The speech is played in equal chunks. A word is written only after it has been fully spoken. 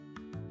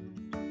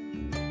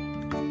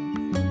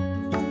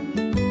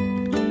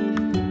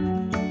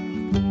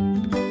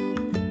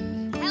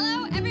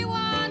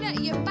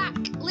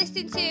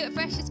to A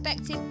Fresh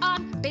Perspective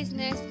on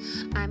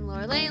Business. I'm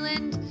Laura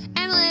Leyland.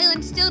 Emma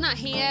Leyland still not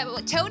here,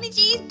 but Tony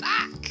G's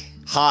back.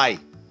 Hi.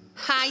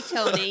 Hi,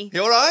 Tony.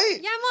 You all right?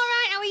 Yeah, I'm all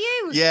right. How are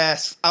you?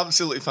 Yes,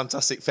 absolutely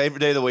fantastic. Favourite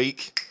day of the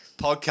week,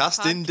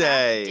 podcasting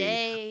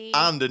day.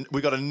 And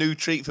we got a new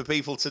treat for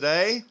people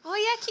today. Oh,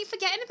 yeah, I keep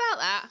forgetting about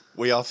that.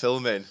 We are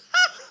filming.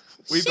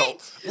 We've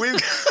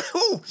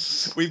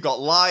got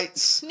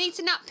lights. Need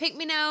to not pick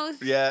me nose.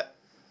 Yeah,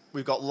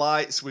 we've got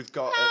lights. We've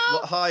got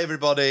hi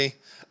everybody,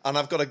 and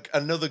I've got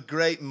another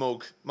great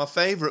mug. My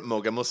favourite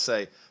mug, I must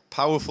say.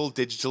 Powerful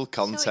digital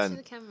content. Show it to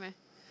the camera.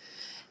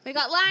 We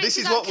got lights. This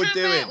is got what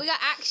camera, we're doing. We got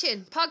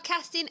action,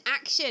 podcasting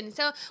action.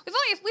 So we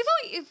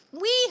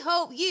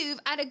hope you've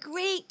had a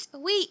great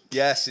week.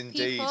 Yes,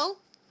 indeed. People.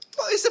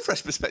 What is the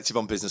Fresh Perspective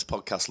on Business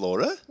podcast,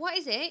 Laura? What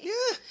is it?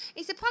 Yeah.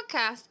 It's a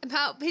podcast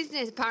about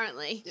business,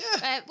 apparently.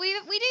 Yeah. We do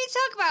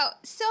talk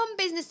about some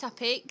business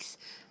topics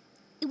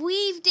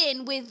weaved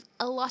in with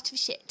a lot of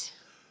shit.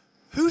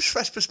 Who's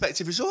Fresh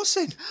Perspective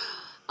resourcing?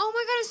 Oh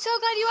my God, I'm so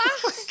glad you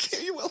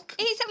asked. You're welcome.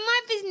 It's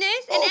my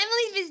business and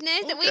Emily's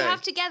business that we Okay.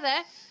 have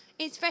together.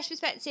 It's Fresh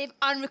Perspective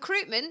on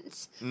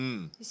recruitment.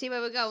 You see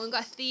where we're going. We've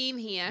got a theme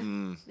here.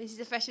 This is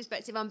a Fresh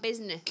Perspective on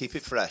business. Keep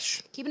it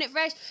fresh. Keeping it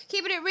fresh,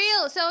 keeping it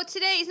real. So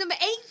today is number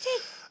 80.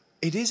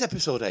 It is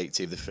episode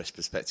 80 of the Fresh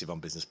Perspective on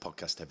Business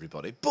podcast,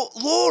 everybody. But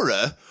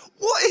Laura,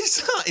 what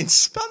is that in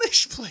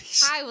Spanish,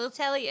 please? I will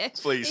tell you.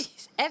 Please.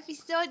 It's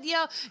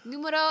episodio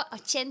número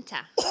 80.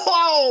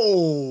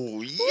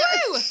 Oh,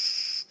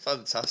 yes. Woo!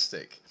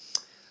 Fantastic.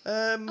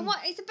 And what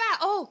it's about?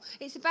 Oh,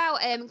 it's about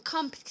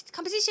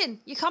competition.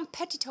 Your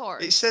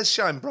competitors. It says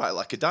shine bright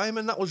like a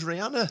diamond. That was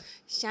Rihanna.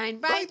 Shine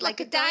bright like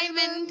a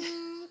diamond.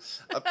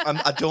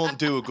 I don't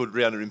do a good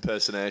Rihanna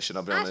impersonation,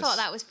 I'll be I honest. thought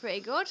that was pretty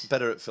good.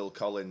 Better at Phil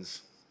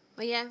Collins.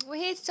 Well, yeah, we're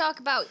here to talk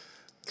about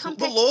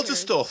competitors. But loads of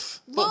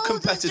stuff. Loads But of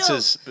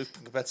competitors. stuff.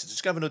 Competitors.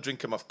 Just have another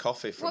drink of my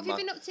coffee from What have you my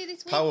been up to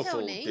this week,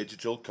 powerful Tony?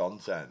 digital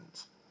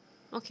content.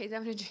 Okay, he's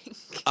having a drink.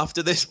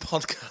 After this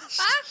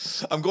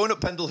podcast, I'm going up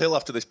Pendle Hill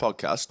after this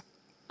podcast.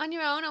 On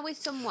your own or with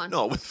someone?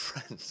 No, with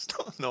friends.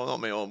 No,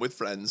 not my own, with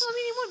friends. Well, I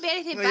mean, it wouldn't be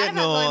anything Yeah, bad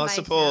about going by I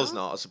suppose yourself.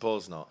 not. I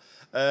suppose not.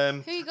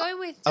 Who are you going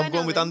with? Do I I'm know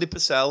going with them? Andy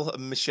Purcell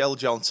and Michelle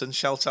Johnson.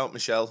 Shout out,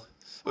 Michelle.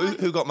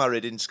 Who got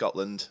married in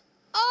Scotland?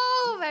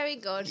 Oh, very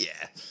good.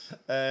 Yeah.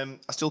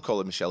 I still call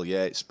her Michelle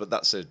Yates, but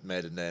that's a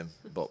maiden name.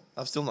 But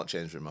I've still not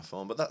changed her in my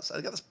phone. But that's a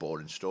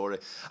boring story.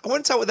 I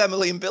went out with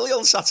Emily and Billy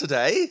on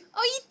Saturday.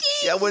 Oh, you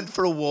did? Yeah, I went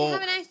for a Did you walk.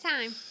 have a nice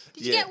time?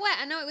 Did you Yeah. get wet?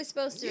 I know it was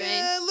supposed to rain.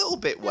 Yeah, a little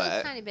bit A little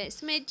wet. tiny bit.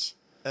 Smidge.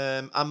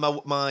 And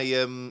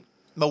my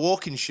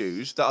walking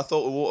shoes that I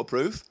thought were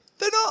waterproof,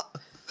 they're not.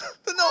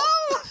 They're not.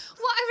 Oh,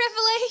 what a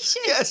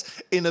revelation.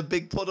 Yes, in a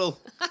big puddle.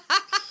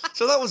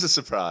 So that was a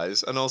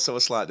surprise and also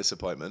a slight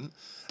disappointment.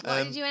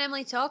 What did you and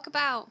Emily talk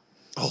about?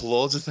 Oh,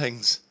 loads of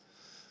things.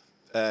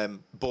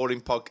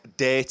 Boring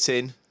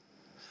dating.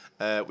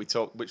 We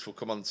talk, which we'll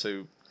come on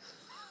to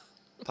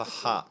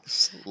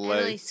perhaps Emily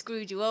later.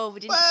 screwed you over,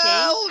 didn't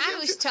Well, she? I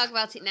wish to talk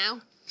about it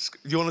now.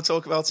 You want to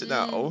talk about it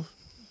now?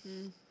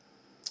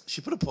 She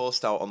put a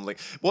post out on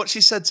what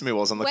she said to me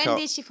was on the When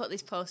did she put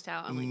this post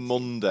out on LinkedIn?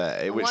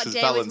 Monday, which what was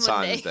day was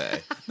Valentine's Monday?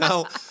 Day.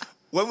 Now,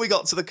 when we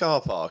got to the car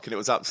park and it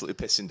was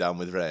absolutely pissing down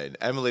with rain,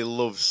 Emily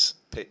loves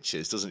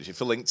pictures, doesn't she,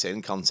 for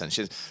LinkedIn content.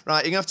 She's right,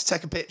 you're going to have to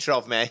take a picture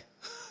of me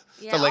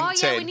Yeah. for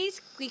LinkedIn. Oh, yeah, we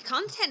need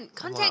content.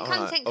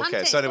 Content.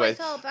 Okay, so anyway,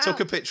 took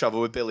a picture of her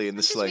with Billy in the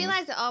I just sling.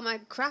 realised that all my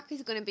crap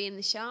is going to be in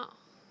the shot.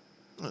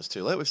 Oh, it's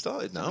too late, we've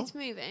started now. Let's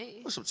move it.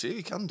 Well, it's up to you,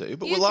 you can do,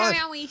 but You we're carry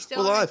live. on with your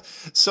We're story.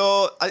 live.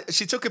 So I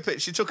took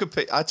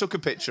a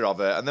picture of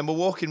her, and then we're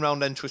walking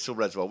around Entwistle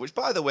Reswell, which,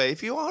 by the way,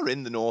 if you are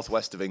in the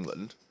northwest of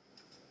England,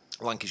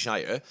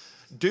 Lancashire,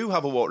 do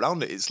have a walk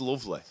around it. It's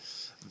lovely.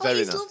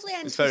 Very it's nice. lovely.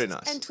 It's very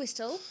nice. And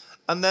Twistle.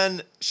 And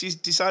then she's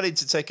decided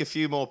to take a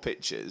few more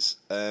pictures.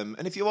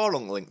 And if you are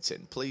on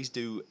LinkedIn, please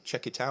do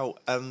check it out.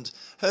 And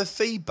her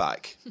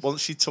feedback,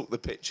 once she took the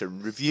picture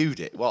and reviewed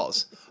it,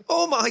 was,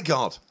 oh my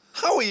God,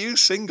 how are you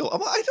single?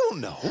 I'm like, I don't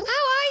know. How are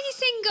you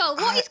single?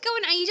 What is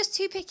going on? Are you just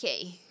too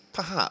picky?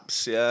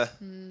 Perhaps, yeah.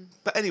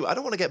 But anyway, I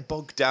don't want to get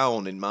bogged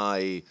down in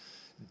my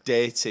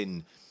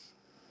dating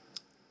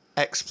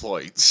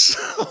exploits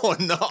or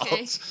not.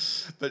 Okay.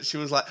 But she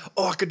was like,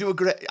 oh,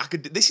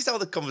 this is how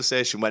the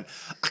conversation went.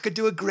 I could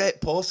do a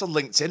great post on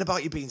LinkedIn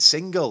about you being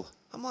single.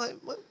 I'm like,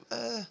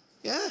 well,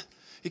 yeah,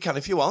 you can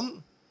if you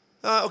want.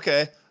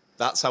 Okay.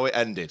 That's how it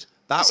ended.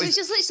 That So was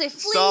it's just literally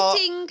start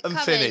fleeting and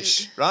comment.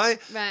 finish, right?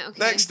 Right, okay.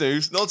 Next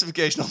news,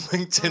 notification on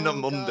LinkedIn Oh,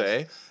 on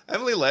Monday.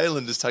 Emily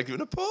Leyland has tagged you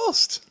in a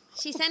post.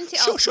 She sent it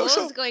Sure, off sure, to us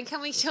sure. going,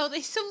 can we show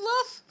this some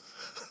love?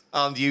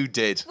 And you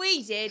did.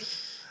 We did.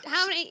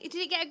 How many? Did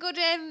it get a good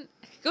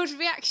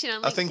reaction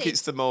on LinkedIn? I think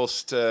it's the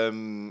most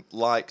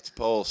liked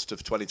post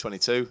of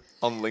 2022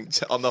 on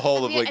LinkedIn, on the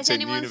whole of Has LinkedIn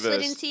anyone slid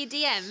universe. into your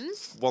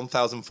DMs?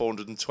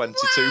 1,422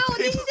 Wow, people.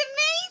 this is amazing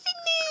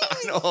I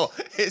news. know,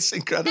 it's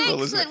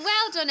incredible, isn't Excellent. it?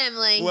 Well done,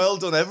 Emily. Well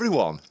done,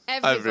 everyone.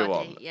 Everybody,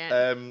 Everyone.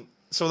 yeah.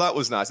 So that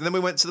was nice. And then we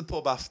went to the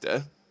pub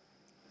after.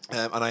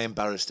 And I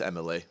embarrassed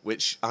Emily,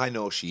 which I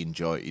know she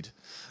enjoyed.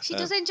 She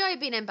does enjoy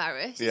being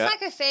embarrassed. Yeah. It's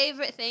like her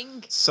favourite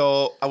thing.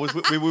 So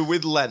we were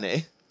with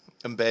Lenny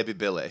and baby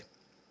Billy.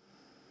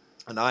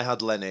 And I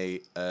had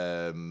Lenny,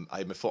 I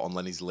had my foot on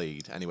Lenny's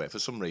lead. Anyway, for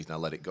some reason I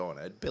let it go and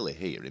I had Billy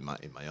here in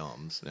my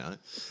arms. You know?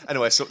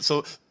 Anyway,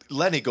 so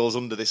Lenny goes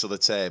under this other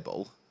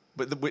table,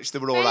 which they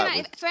were all out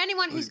with. For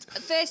anyone who's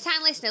a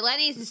first-time listener,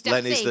 Lenny's the Staffy.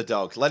 Lenny's the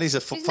dog. Lenny's a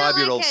She's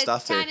 5-year-old not like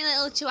Staffy. a tiny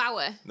little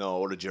chihuahua. No,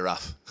 or a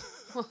giraffe.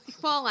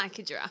 More like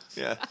a giraffe.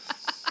 Yeah.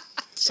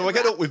 So I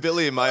get up with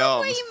Billy in my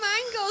arms. Where your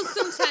mind goes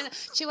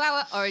sometimes.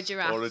 Chihuahua or a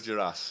giraffe. Or a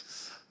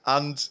giraffe.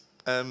 And,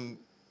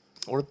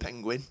 or a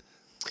penguin.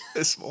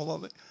 They're small,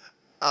 aren't they?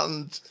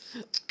 And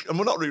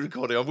we're not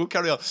re-recording. We'll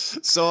carry on.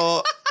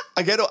 So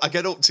I get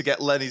up to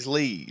get Lenny's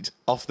lead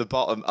off the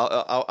bottom.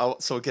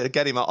 So I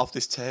get him out off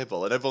this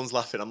table, and everyone's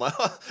laughing. I'm like,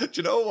 do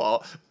you know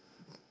what,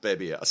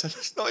 baby? I said,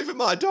 it's not even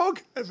my dog.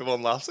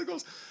 Everyone laughs. I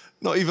goes,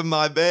 not even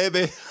my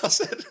baby. I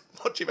said,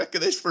 what do you make of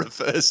this for a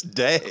first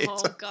date?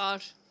 Oh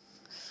God.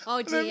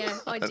 Oh dear.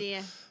 Oh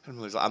dear.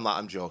 And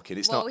I'm joking.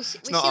 It's not. Was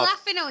it's she not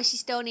laughing or was she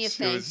stony of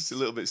She face? was a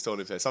little bit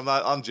stony face.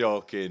 I'm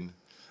joking.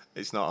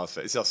 It's not our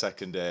face. It's our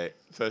second date.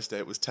 First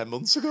date was 10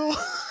 months ago.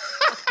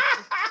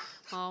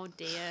 Oh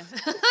dear.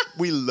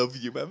 We love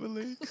you,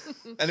 Emily.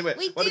 Anyway,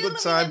 We what a do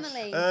good love you, time.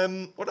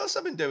 Emily. What else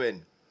have I been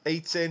doing?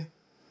 Eating.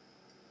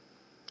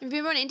 Have you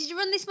been running? Did you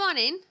run this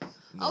morning? No.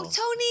 Oh,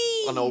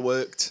 Tony. I know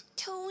worked.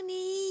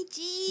 Tony,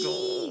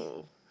 gee.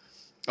 No.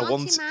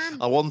 Naughty man.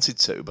 I wanted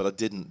to, but I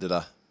didn't, did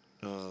I?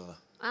 Oh.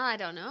 I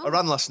don't know. I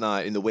ran last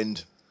night in the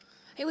wind.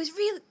 It was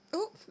really.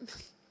 Oh.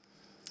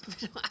 I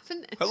don't know what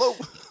happened there. Hello.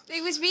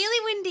 It was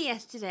really windy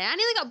yesterday. I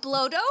nearly got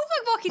blowed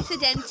over walking to the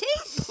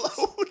dentist.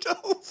 Blowed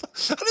over.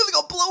 I nearly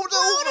got blowed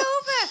Blowed over.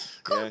 over.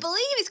 Couldn't Yeah. believe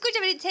it. It's good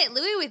job I didn't take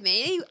Louis with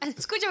me.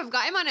 It's good job I've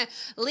got him on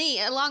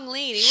a long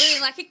lead. He went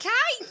in like a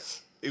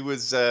kite. It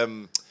was.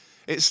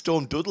 It's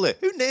Storm Dudley.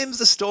 Who names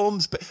the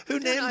storms? But who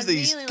names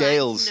these really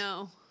gales?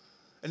 No.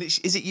 And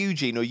is it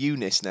Eugene or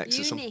Eunice next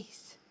or something? Eunice.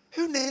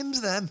 Who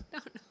names them? I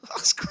don't know.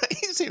 That's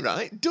crazy,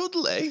 right?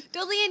 Dudley.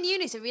 Dudley and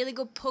Eunice are really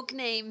good pug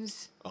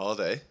names. Are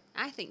they?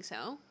 I think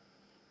so.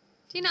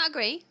 Do you not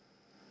agree?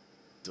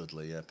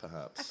 Dudley, yeah,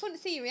 perhaps. I couldn't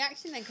see your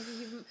reaction then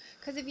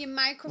because of your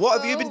microphone.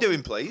 What have you been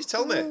doing, please?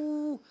 Tell me.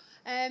 Ooh,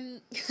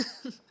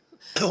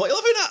 What are you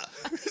laughing at?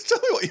 Tell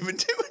me what you've been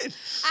doing.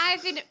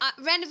 I've been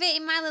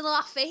renovating my little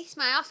office,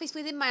 my office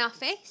within my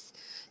office.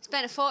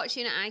 Spent a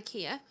fortune at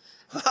IKEA.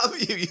 Have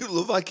you? You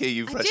love IKEA,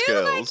 you fresh I do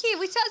girls. love IKEA.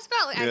 We talked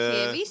about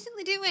IKEA Yeah.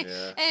 recently, didn't we?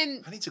 Yeah.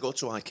 I need to go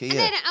to IKEA. And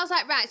then I was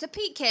like, right, so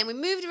Pete came. We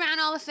moved around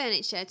all the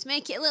furniture to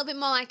make it a little bit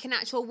more like an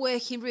actual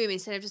working room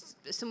instead of just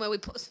somewhere we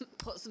put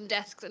some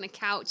desks and a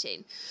couch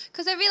in.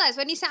 Because I realised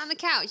when you sat on the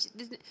couch,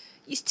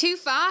 it's too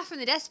far from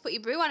the desk to put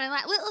your brew on. And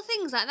like little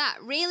things like that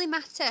really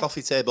matter.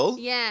 Coffee table.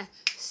 Yeah.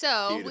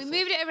 So Beautiful. we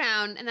moved it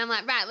around, and I'm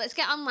like, right, let's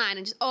get online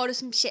and just order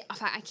some shit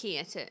off at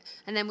IKEA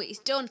and then it's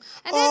done.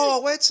 And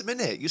then, Wait a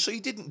minute. So you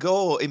didn't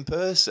go in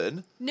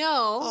person?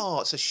 no.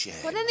 Oh, it's a shame.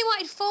 But then they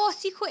wanted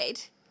 40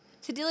 quid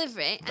to deliver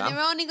it, and Damn. they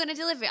were only going to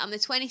deliver it on the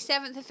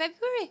 27th of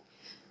February.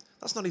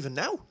 That's not even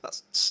now.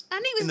 That's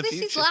And in the this is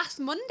future. last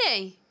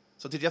Monday.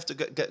 So did you have to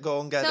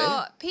go and get So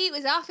in? Pete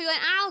was off. He went,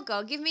 I'll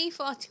go. Give me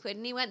 40 quid.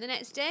 And he went the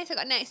next day. So I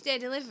got next day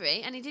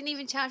delivery. And he didn't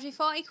even charge me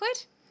 40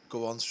 quid.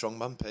 Go on, strong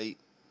man, Pete.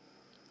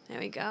 There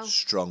we go.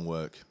 Strong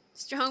work.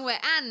 Strong way.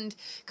 And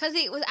because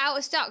it was out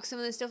of stock, some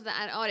of the stuff that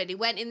I'd ordered, he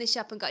went in the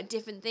shop and got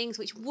different things,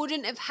 which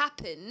wouldn't have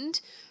happened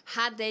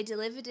had they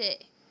delivered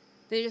it.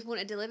 They just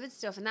wouldn't have delivered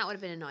stuff, and that would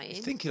have been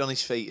annoying. Thinking on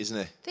his feet, isn't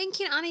he?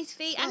 Thinking on his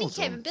feet. And Well he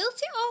came done. and built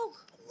it all.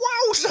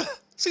 Wow! So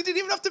he didn't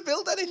even have to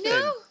build anything.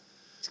 No.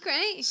 It's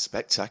great.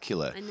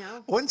 Spectacular. I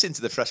know. I went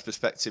into the Fresh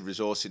Perspective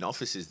resourcing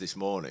offices this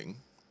morning,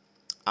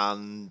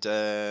 and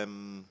there's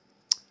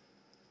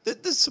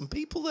some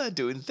people there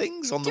doing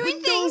things on the Doing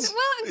windows. things?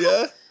 What?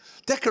 Yeah.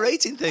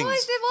 Decorating things. Oh,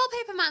 is the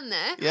wallpaper man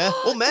there? Yeah.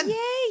 Oh, men.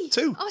 Yay.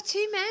 Two. Oh,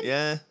 2 men.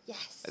 Yeah.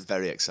 Yes.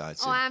 Very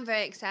exciting. Oh, I'm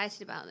very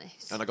excited about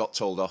this. And I got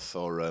told off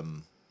for I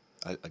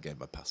gave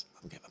my pass.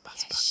 I'm getting my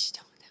pass back. Shh,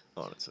 don't.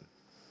 Oh, that's it.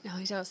 No,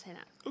 you don't say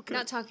that. Okay.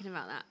 Not talking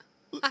about that.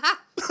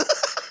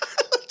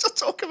 Just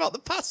talk about the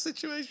pass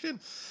situation.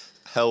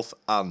 Health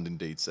and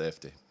indeed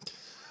safety.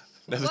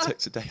 Never What?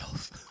 takes a day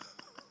off.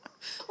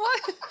 What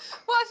have you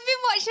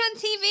been watching on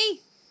TV?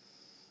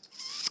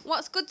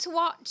 What's good to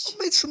watch?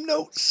 Made some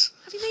notes.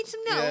 Have you made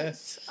some Yeah.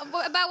 notes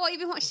about what you've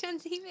been watching on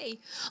TV?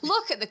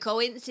 Look at the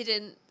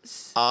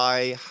coincidence.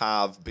 I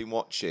have been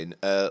watching.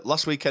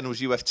 Last weekend was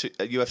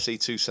UFC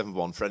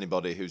 271 for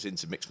anybody who's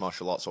into mixed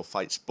martial arts or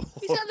fight sport.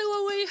 Is that the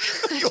one we...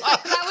 You are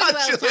that was well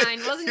actually-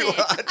 timed, wasn't you it?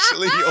 are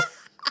actually,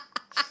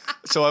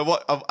 so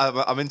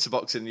I'm into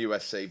boxing and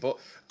UFC, but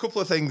a couple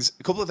of things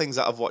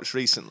that I've watched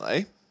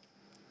recently.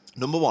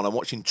 Number one, I'm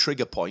watching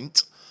Trigger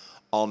Point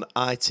on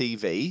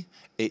ITV.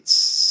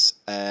 It's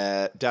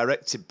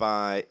directed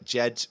by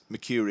Jed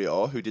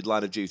Mercurio, who did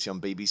Line of Duty on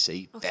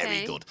BBC.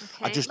 Very good.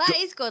 Okay. That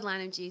is good,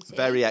 Line of Duty.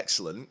 Very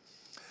excellent.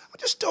 I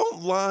just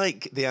don't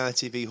like the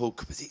ITV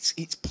hook because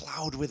it's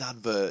ploughed with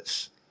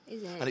adverts.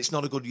 Is it? And it's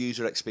not a good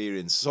user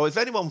experience. So if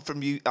anyone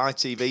from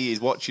ITV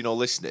is watching or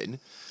listening,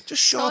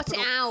 just sharpen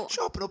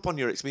up on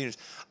your experience.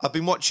 I've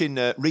been watching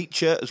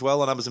Reacher as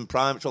well on Amazon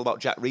Prime. It's all about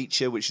Jack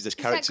Reacher, which is this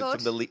character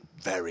from the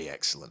very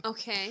excellent.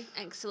 Okay,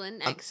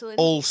 excellent.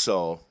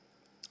 Also,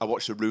 I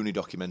watched the Rooney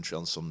documentary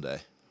on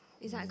Sunday.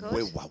 Is that good?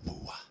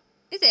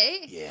 Is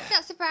it? Yeah.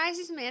 That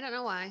surprises me. I don't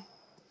know why.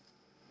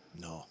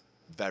 No,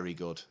 very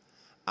good.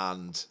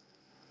 And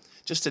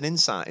just an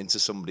insight into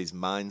somebody's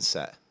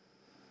mindset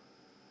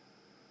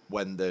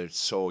when they're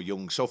so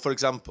young. So, for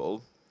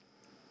example,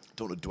 I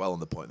don't want to dwell on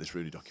the point of this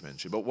Rooney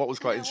documentary, but what was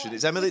quite interesting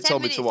is Emily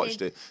told me to watch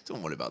it.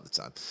 Don't worry about the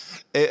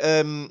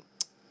time.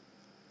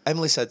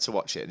 Emily said to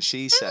watch it, and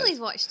she said... Emily's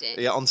watched it?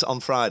 Yeah, on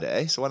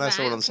Friday. So when I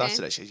saw it on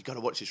Saturday, she said, you've got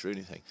to watch this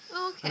Rooney thing.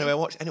 Oh, okay.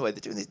 Anyway,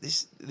 they're doing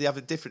this. They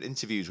have different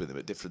interviews with him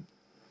at different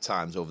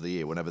times over the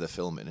year, whenever they're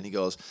filming. And he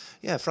goes,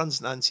 yeah,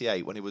 France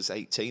 98, when he was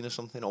 18 or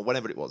something, or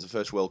whenever it was, the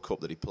first World Cup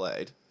that he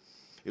played,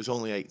 he was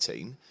only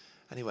 18.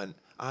 And he went,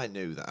 I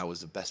knew that I was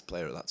the best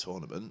player at that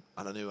tournament,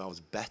 and I knew I was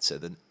better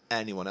than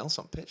anyone else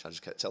on pitch. I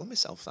just kept telling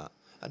myself that.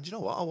 And do you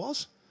know what? I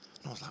was.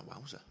 And I was like,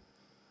 wowzer.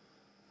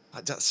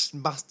 Like just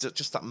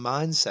that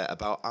mindset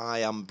about I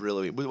am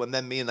brilliant. And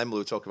then me and Emily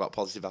were talking about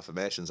positive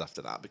affirmations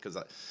after that, because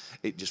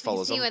it just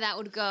follows on. You see where that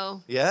would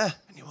go. Yeah.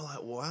 And you were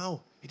like,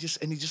 wow. He's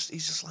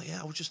just like,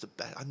 yeah, I was just the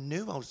best. I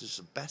knew I was just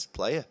the best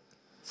player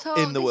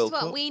in the World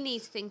Cup. This is what we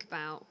need to think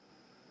about.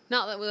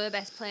 Not that we were the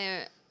best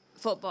player at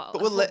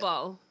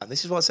football. And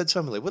this is what I said to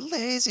Emily. We're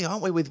lazy,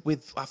 aren't we,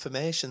 with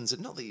affirmations?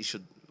 And not that you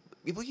should.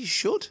 Well, you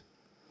should.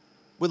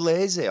 We're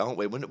lazy, aren't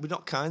we? We're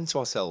not kind to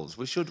ourselves.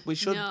 We should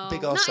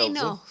big ourselves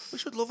up. We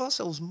should love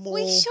ourselves more.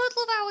 We should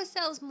love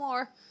ourselves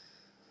more.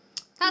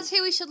 That's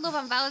who we should love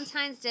on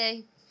Valentine's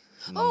Day.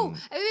 Oh,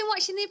 have you been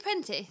watching The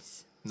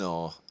Apprentice?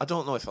 No, I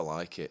don't know if I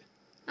like it.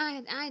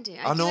 I do.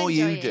 I know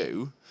you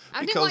do.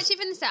 I didn't watch it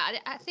from the start.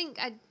 I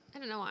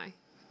don't know why,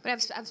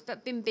 but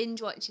I've been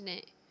binge watching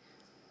it.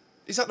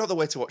 Is that not the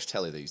way to watch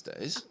telly these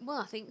days? Well,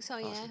 I think so.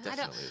 Yeah,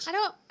 definitely is.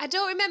 I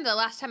don't remember the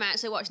last time I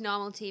actually watched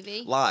normal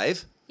TV.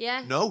 Live?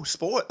 Yeah. No,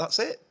 sport. That's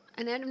it.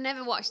 And I've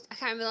never watched. I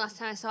can't remember the last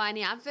time I saw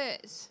any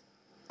adverts.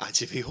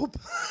 ITV Hub.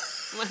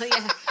 Well,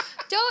 yeah.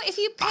 If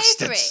you pay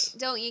for it,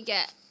 don't you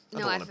get no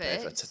adverts? I don't want to pay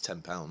for it. It's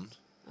 £10.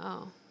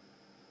 Oh.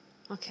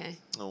 Okay.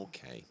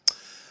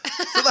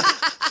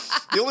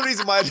 The only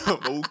reason why I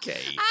don't.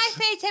 Okay. I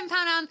pay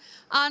 £10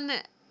 on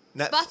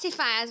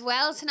Spotify as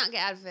well to not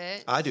get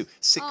adverts. I do.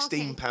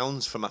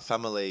 £16 for my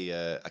family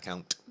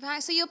account.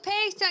 Right, so you'll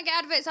pay to not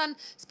get adverts on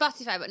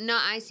Spotify, but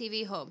not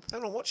ITV Hub. I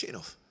don't watch it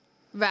enough.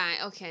 Right,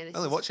 okay. I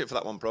only watch it for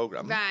that one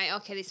programme. Right,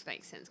 okay, this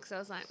makes sense, because I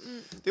was like...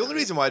 The only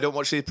reason why I don't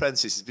watch The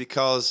Apprentice is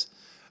because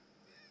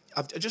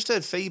I've just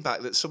heard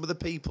feedback that some of the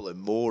people are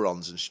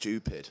morons and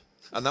stupid,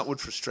 and that would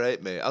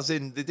frustrate me. As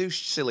in, they do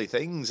silly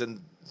things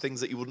and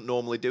things that you wouldn't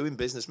normally do in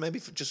business,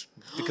 maybe just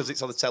because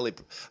it's on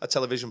a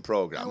television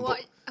programme.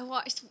 I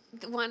watched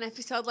one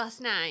episode last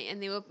night,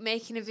 and they were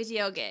making a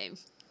video game,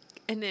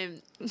 and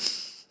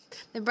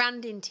the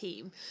branding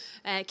team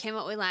came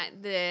up with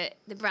like the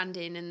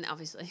branding and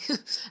obviously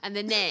and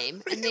the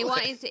name, and they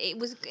wanted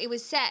it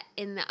was set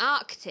in the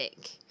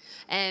Arctic,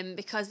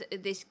 because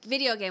this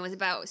video game was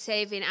about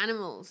saving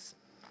animals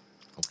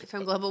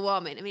from global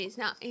warming. I mean,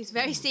 it's a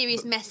very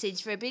serious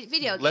message for a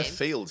video game. Left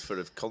field for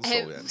a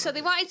console game. So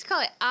they wanted to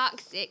call it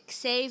Arctic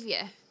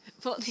Saviour,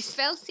 but they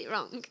spelt it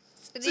wrong.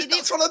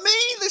 That's what I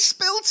mean. They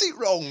spelt it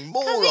wrong.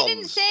 Morons. Because they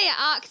didn't say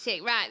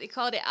Arctic right. They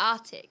called it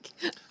Arctic.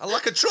 I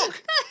like a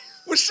truck.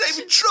 We're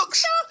saving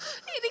trucks.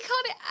 No, they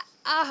called it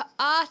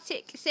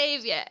Arctic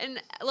Saviour,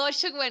 and Lord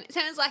Sugar went, it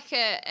sounds like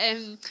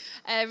a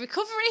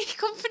recovery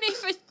company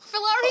for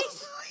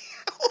lorries.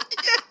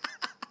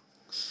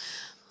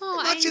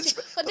 Oh, yeah.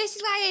 But this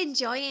is why I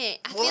enjoy it.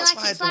 I feel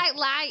like it's like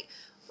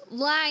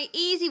light,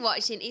 easy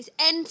watching. It's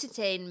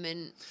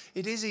entertainment.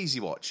 It is easy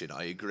watching,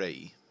 I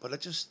agree. But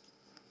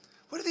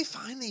where do they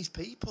find these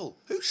people?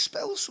 Who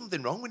spells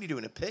something wrong when you're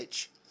doing a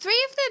pitch?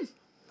 3 of them.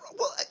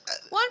 Well,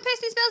 one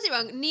person spells it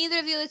wrong. Neither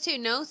of the other 2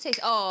 noticed.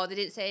 Oh, they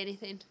didn't say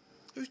anything.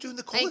 Who's doing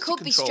the quality control? It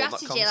could be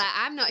strategy. Like,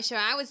 I'm not sure.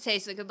 I would say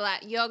something. Could be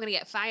like, you're going to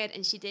get fired,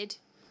 and she did.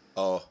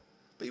 Oh,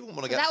 but you wouldn't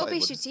want to get fired. That would be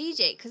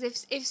strategic,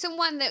 because if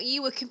someone that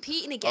you were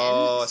competing against,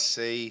 I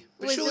see,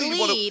 was the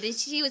lead, and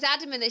she was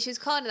adamant that she was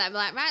calling it, I'd be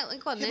like, right,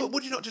 go on then. But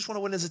would you not just want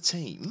to win as a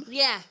team?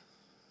 Yeah.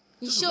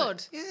 You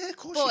should. Yeah, of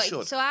course you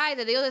should. So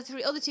either the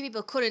other 2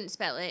 people couldn't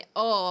spell it,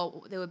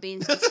 or they were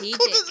being strategic.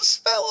 Couldn't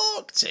spell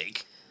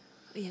Arctic.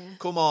 Yeah.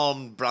 Come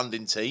on,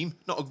 branding team.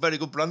 Not a very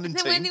good branding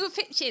team. When they were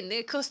pitching,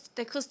 their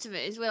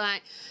customers were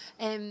like,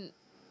 how do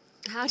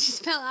you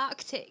spell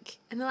Arctic?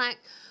 And they're like,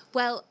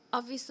 well,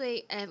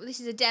 obviously, this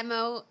is a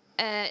demo.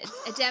 A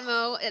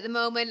demo at the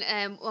moment.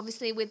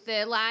 Obviously, with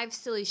the live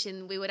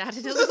solution, we would add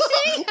another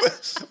T.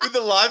 With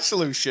the live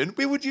solution,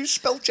 we would use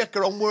spell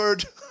checker on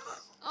Word.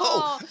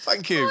 Oh,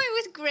 thank you. Oh, it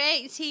was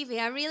great TV.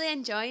 I really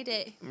enjoyed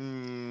it.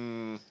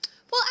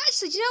 Well,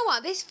 actually, do you know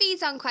what? This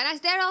feeds on quite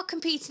nice. They're all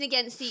competing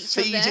against each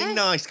other. Feeding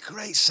nice.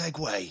 Great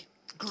segue.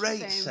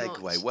 Great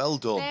segue. Well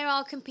done. They're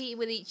all competing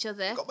with each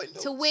other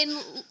to win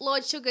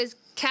Lord Sugar's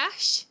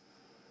cash.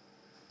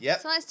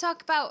 Yep. So let's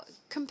talk about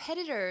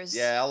competitors.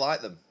 Yeah, I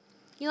like them.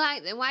 You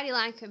like them? Why do you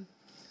like them?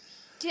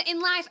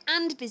 In life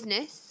and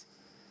business,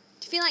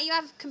 do you feel like you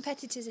have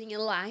competitors in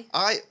your life?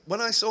 When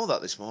I saw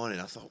that this morning,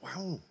 I thought,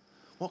 wow,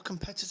 what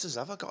competitors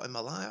have I got in my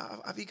life?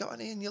 Have you got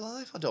any in your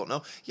life? I don't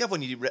know. Yeah,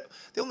 the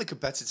only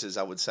competitors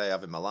I would say I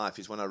have in my life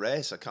is when I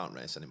race. I can't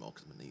race anymore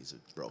because my knees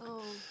are broken.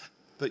 Oh.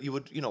 But you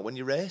would, when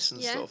you race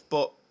and stuff.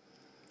 But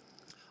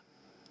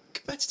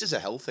competitors are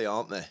healthy,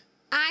 aren't they?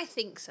 I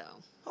think so.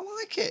 I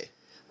like it.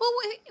 Well,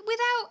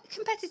 without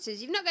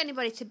competitors, you've not got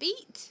anybody to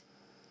beat.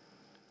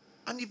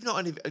 And you've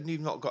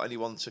not got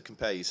anyone to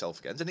compare yourself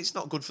against, and it's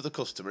not good for the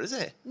customer, is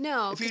it?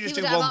 No, if you just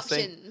do one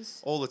thing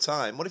all the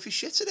time, what if you're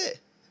shit at it?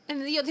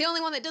 And you're the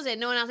only one that does it.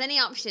 No one has any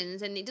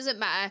options, and it doesn't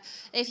matter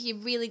if you're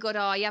really good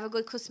or you have a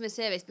good customer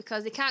service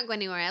because they can't go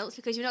anywhere else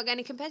because you've not got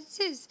any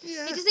competitors.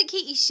 Yeah. It doesn't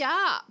keep you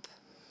sharp.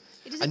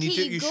 It doesn't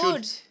keep you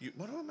good.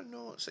 What are my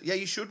notes? Yeah,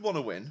 you should want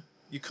to win.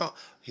 You can't.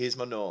 Here's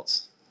my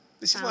notes.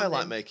 This is Found why I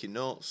like them. making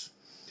notes.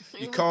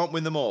 You can't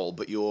win them all,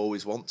 but you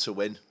always want to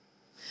win.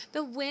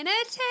 The winner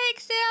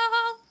takes it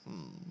all.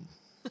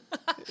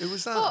 Who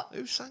was that?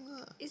 Who sang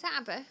that? Is that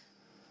ABBA?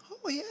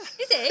 Oh, yeah.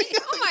 Is it?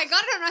 Oh my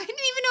God, I don't know. I didn't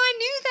even know I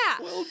knew that.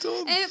 Well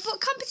done.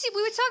 But competition,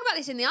 we were talking about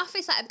this in the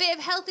office, like a bit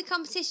of healthy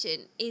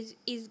competition is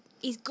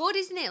good,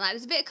 isn't it? Like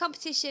there's a bit of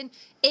competition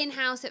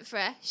in-house at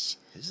Fresh.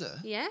 Is there?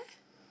 Yeah.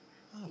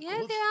 Oh, Yeah,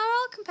 good. they are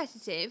all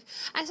competitive.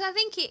 And so I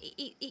think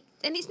it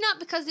and it's not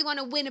because they want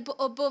to win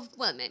above,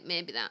 well,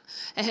 maybe that.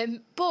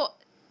 But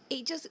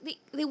it just,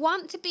 they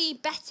want to be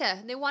better.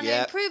 They want to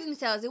improve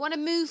themselves. They want to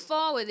move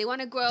forward. They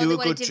want to grow. They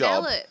want to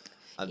develop.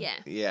 And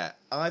yeah.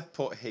 I've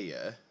put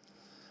here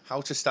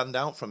how to stand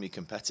out from your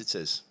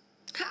competitors.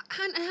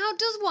 How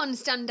does one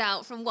stand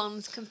out from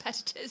one's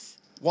competitors?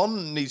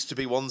 One needs to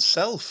be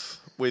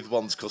oneself with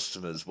one's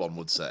customers, one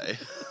would say.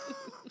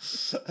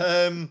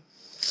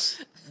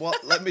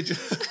 What? Let me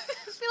just... I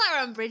feel like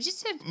we're on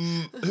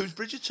Bridgerton. Who's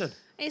Bridgerton?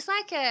 It's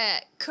like a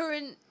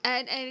current...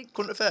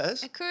 Current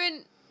affairs? A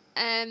current,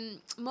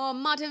 more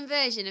modern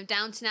version of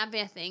Downton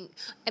Abbey, I think.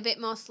 A bit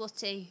more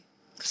slutty.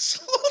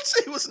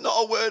 Slutty was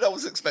not a word I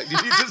was expecting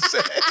you to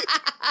say.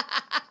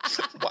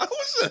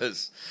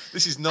 Wowzers.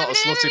 This is not a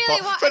slutty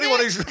podcast. For anyone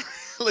who's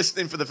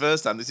listening for the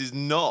first time, this is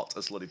not a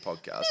slutty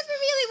podcast. I've never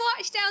really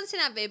watched Downton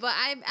Abbey, but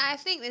I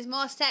think there's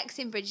more sex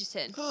in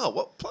Bridgerton. Oh,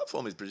 what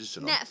platform is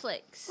Bridgerton on?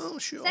 Netflix. Oh,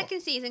 sure.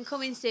 Second season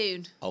coming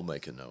soon. I'll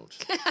make a note.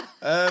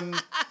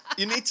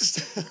 You need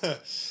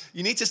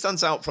to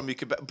stand out from your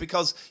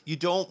because you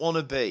don't want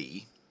to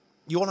be.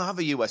 You want to have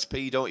a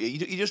USP, don't you?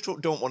 You just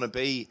don't want to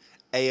be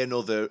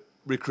another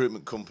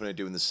recruitment company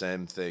doing the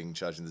same thing,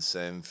 charging the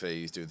same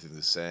fees, doing things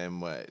the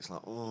same way. It's like,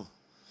 oh.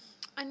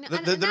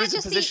 There is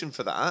a position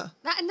for that.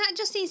 And that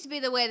just seems to be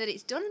the way that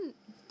it's done.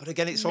 But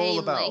again, it's all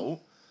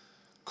about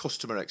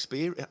customer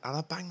experience. And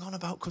I bang on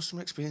about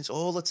customer experience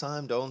all the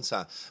time, don't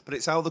I? But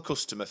it's how the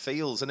customer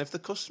feels. And if the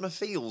customer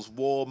feels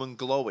warm and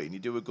glowy and you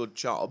do a good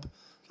job,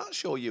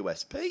 that's your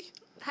USP.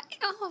 That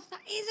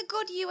is a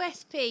good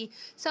USP.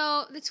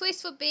 So the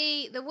twist would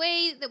be the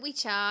way that we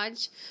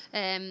charge.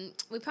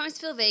 We promise to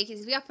fill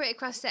vacancies. We operate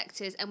across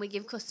sectors, and we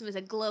give customers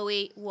a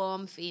glowy,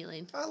 warm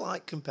feeling. I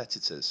like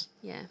competitors.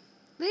 Yeah,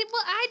 well,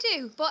 I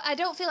do, but I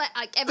don't feel like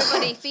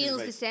everybody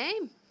feels the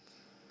same.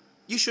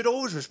 You should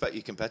always respect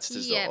your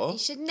competitors, though. Yeah, you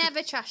should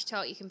never trash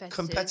talk your competitors.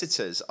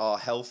 Competitors are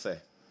healthy,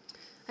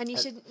 and you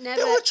should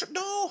never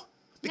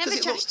because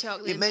never trash talk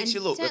them. It makes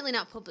you look certainly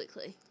not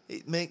publicly.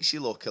 It makes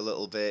you look a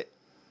little bit.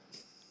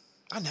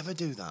 I never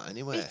do that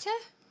anyway. Bitter?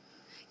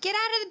 Get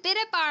out of the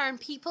bitter barn,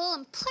 people,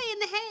 and play in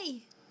the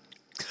hay.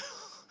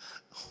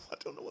 I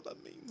don't know what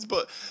that means,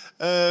 but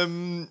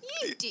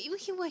you do. We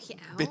can work it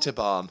out. Bitter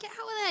barn. Get out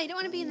of there. You don't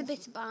want to be in the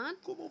bitter barn.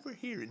 Come over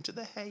here into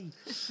the hay.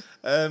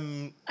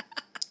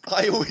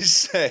 I always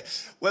say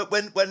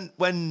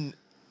when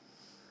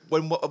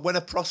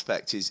a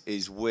prospect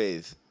is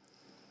with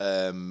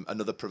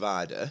another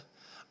provider,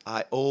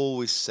 I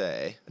always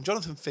say, and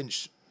Jonathan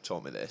Finch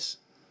taught me this.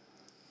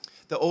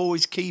 They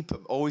always keep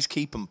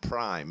them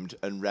primed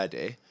and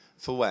ready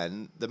for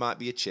when there might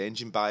be a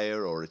change in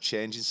buyer or a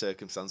change in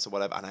circumstance or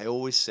whatever. And I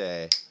always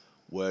say,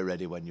 we're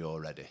ready when you're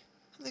ready.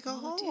 And they go,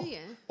 Oh, do you?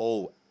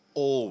 Oh,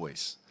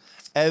 always.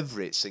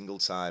 Every single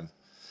time.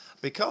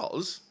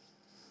 Because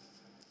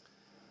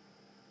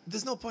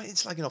there's no point in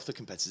slagging off the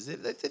competitors.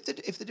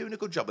 If they're doing a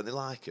good job and they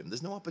like them,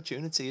 there's no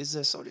opportunity, is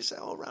there? So just say,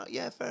 all right,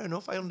 yeah, fair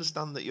enough. I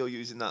understand that you're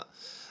using that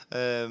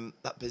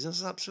business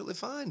is absolutely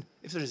fine.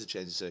 If there is a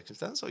change in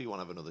circumstance or you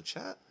want to have another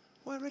chat,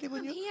 we're ready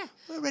when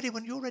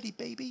you're ready,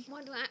 baby.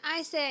 What do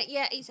I say?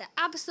 Yeah, it's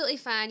absolutely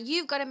fine.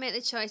 You've got to make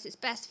the choice that's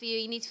best for you.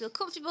 You need to feel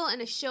comfortable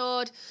and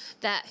assured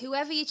that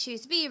whoever you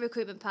choose to be your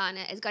recruitment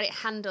partner has got it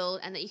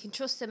handled and that you can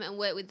trust them and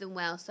work with them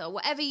well. So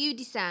whatever you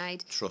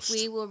decide,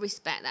 we will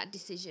respect that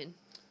decision.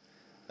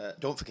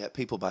 Don't forget,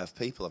 people buy off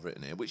people, I've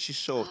written here, which is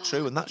so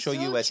true, and that's your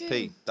USP.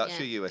 True. That's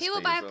your USP.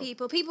 People buy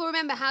people. People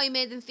remember how you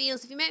made them feel.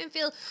 So if you make them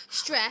feel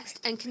stressed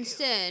and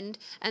concerned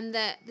and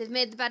that they've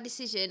made the bad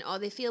decision or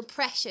they feel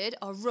pressured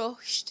or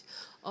rushed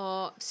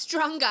or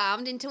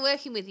strong-armed into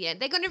working with you,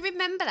 they're going to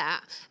remember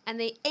that, and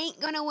they ain't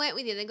going to work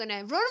with you. They're going to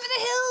run for the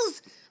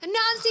hills and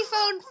not answer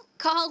phone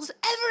calls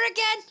ever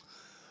again.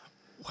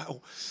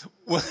 Wow.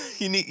 Well,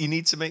 you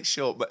need to make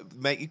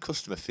your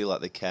customer feel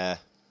like they care.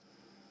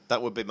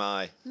 That would be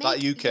that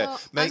you care.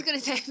 I was going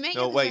to say, make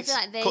your wait.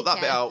 customer feel like they cut that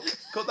care. bit out.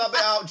 Cut that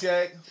bit out,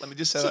 Jake. Let me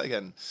just say that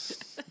again.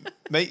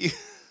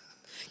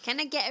 Can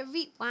I get a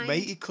rewind?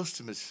 Make your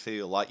customers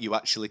feel like you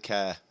actually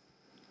care.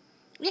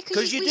 Yeah,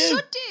 because we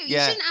should do.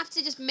 Yeah. You shouldn't have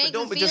to just make them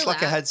feel don't be just like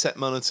that. a headset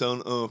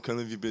monotone. Oh, can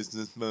I have your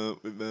business? You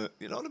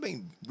know what I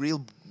mean?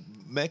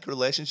 Make a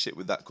relationship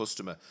with that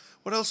customer.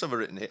 What else have I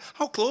written here?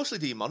 How closely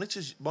do you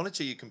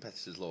monitor your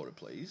competitors, Laura,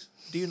 please?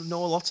 Do you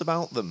know a lot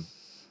about them?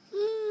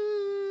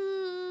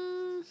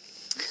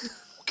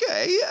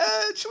 Okay,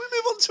 shall we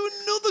move on to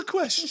another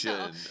question?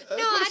 No,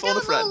 I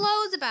don't know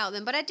loads about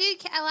them, but I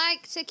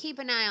like to keep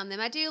an eye on them.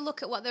 I do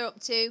look at what they're up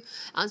to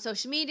on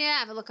social media,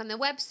 have a look on their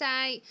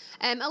website.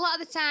 A lot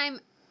of the time,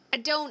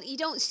 you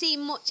don't see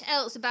much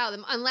else about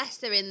them unless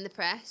they're in the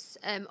press,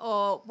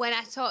 or when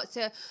I talk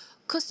to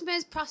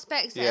customers,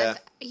 prospects that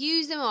have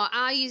used them or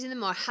are using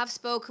them or have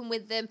spoken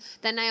with them,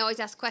 then I always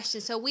ask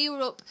questions. So we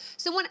were up,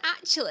 someone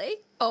actually,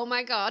 oh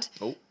my God,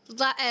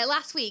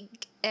 last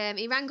week,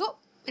 he rang up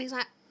and he's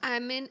like,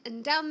 I'm in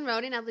and down the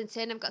road in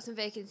Adlington. I've got some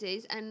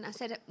vacancies, and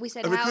we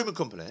said a recruitment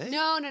company. Eh?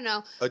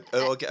 No. A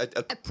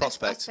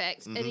prospect.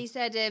 Mm-hmm. And he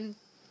said,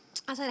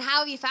 I said, how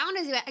have you found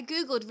us? He went, I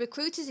googled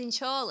recruiters in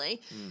Chorley,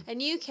 and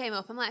you came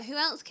up. I'm like, who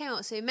else came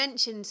up? So he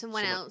mentioned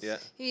someone else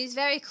who's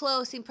very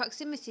close in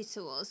proximity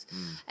to us,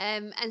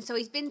 and so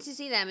he's been to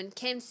see them and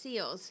came to see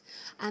us,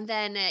 and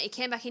then he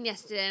came back in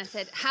yesterday, and I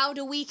said, how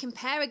do we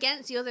compare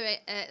against the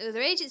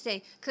other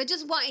agency? Because I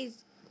just wanted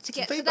to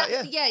get feedback,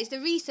 it's the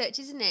research,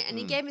 isn't it? And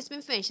he gave me some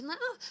information. I'm like,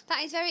 oh,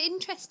 that is very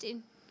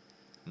interesting.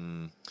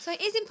 So it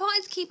is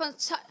important to keep on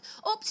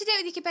up to date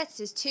with your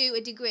competitors to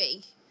a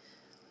degree.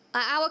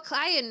 Our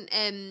client,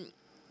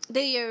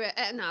 they are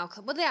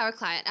a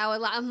client, our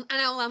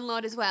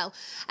landlord as well,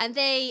 and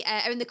they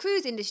are in the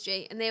cruise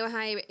industry, and they were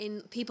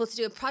hiring people to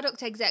do a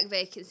product exec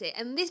vacancy,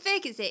 and this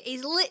vacancy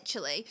is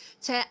literally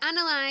to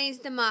analyse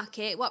the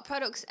market, what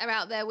products are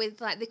out there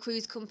with like the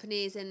cruise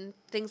companies and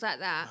things like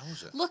that.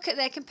 Look at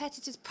their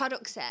competitors'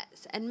 product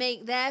sets and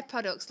make their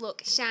products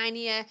look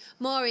shinier,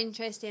 more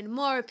interesting,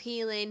 more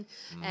appealing,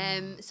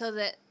 so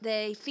that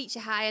they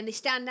feature high and they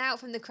stand out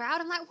from the crowd.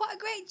 I'm like, what a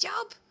great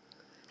job!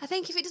 I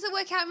think if it doesn't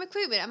work out in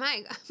recruitment, I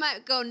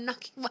might go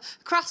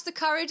across the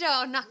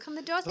corridor, knock on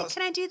the door, say,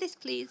 can I do this,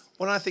 please?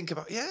 When I think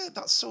about,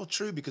 that's so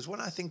true, because when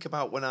I think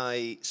about when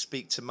I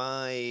speak to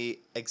my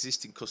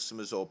existing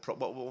customers or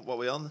what are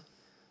we on?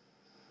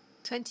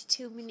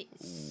 22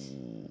 minutes.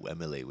 Ooh,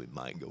 Emily, we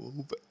might go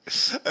over.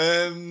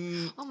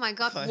 Oh my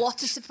God,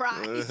 what a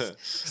surprise.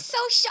 So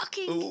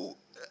shocking.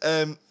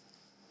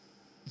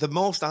 The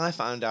most I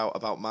find out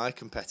about my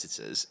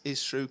competitors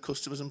is through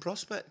customers and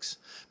prospects.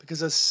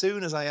 Because as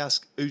soon as I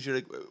ask,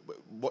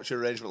 what's your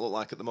arrangement look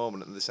like at the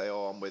moment? And they say,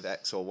 I'm with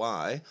X or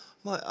Y.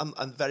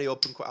 I'm very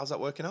open. How's that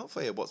working out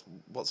for you?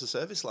 What's the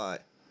service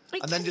like?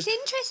 It's interesting.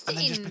 And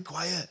then just be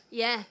quiet.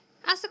 Yeah.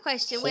 Ask the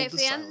question, wait for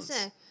the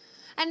answer.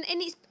 And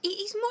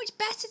it's much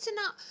better to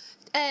not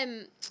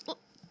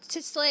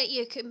to slate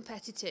your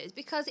competitors,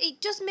 because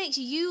it just makes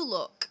you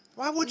look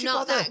Why would you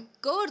not bother? that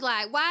good.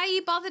 Like, why are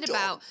you bothered Don't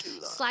about do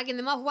that. slagging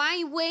them off? Why are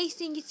you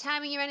wasting your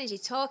time and your energy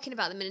talking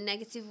about them in a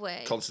negative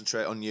way?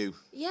 Concentrate on you.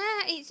 Yeah,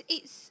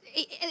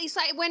 it's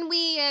like when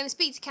we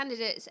speak to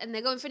candidates and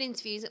they're going for an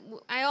interviews.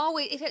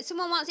 If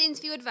someone wants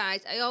interview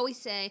advice, I always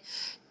say,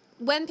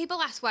 when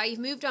people ask why you've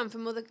moved on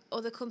from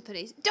other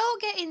companies,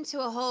 don't get into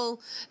a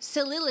whole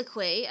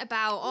soliloquy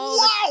about all.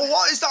 Wow,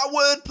 what is that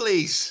word,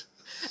 please?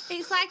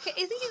 It's like, I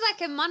think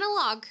it's like a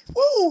monologue.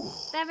 Woo!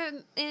 They have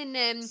them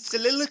in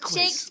Soliloquies.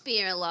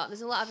 Shakespeare a lot.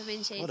 There's a lot of them in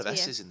Shakespeare. A lot of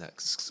S's in there.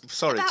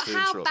 Sorry about to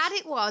how interrupt. bad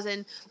it was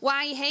and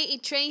why you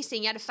hated Tracy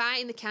and you had a fight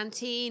in the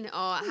canteen,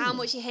 or how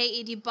much you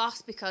hated your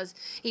boss because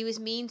he was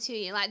mean to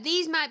you. Like,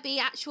 these might be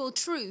actual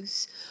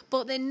truths,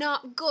 but they're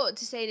not good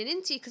to say in an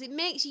interview, because it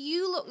makes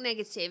you look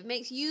negative,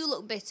 makes you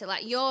look bitter,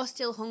 like you're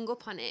still hung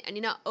up on it and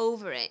you're not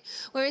over it.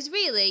 Whereas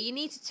really, you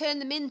need to turn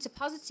them into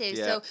positive.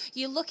 Yeah. So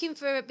you're looking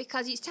for it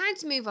because it's time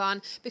to move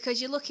on,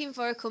 because you're looking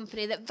for a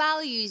company that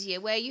values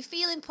you, where you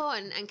feel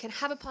important and can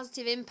have a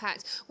positive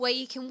impact, where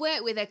you can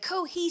work with a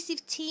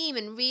cohesive team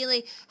and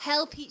really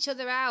help each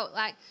other out.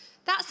 Like,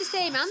 that's the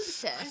same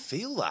answer. I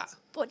feel that.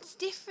 But it's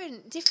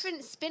different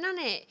spin on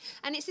it.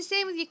 And it's the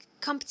same with your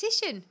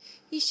competition.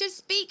 You should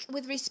speak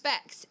with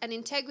respect and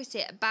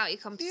integrity about your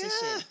competition.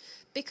 Yeah.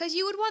 Because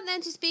you would want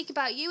them to speak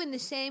about you in the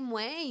same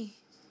way.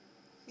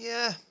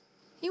 Yeah.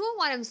 You won't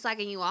want them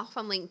slagging you off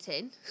on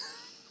LinkedIn.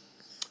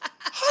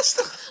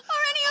 Or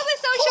any other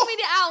social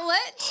media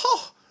outlet.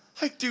 Oh,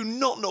 I do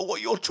not know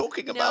what you're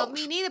talking about. No,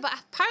 me neither, but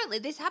apparently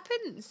this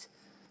happens.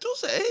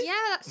 Does it? Yeah,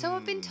 that's so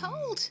I've been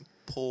told.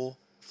 Poor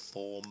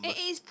form. It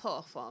is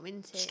poor form,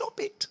 isn't it? Stop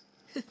it.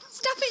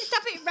 Stop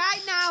it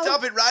right now.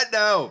 Stop it right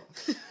now.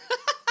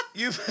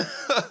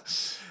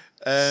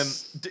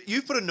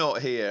 You've put a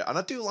note here, and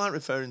I do like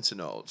referring to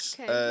notes.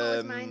 Okay, what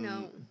was my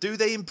note? Do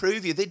they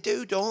improve you? They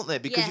do, don't they?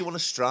 Because Yeah. you want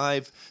to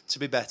strive to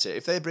be better.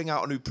 If they bring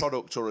out a new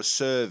product or a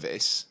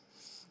service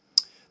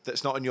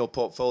that's not in your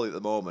portfolio at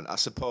the moment, I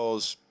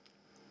suppose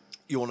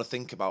you want to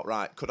think about,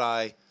 right, could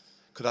I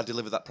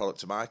deliver that product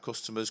to my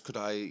customers? Could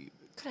I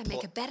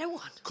make a better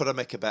one? Could I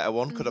make a better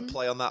one? Could I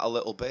play on that a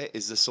little bit?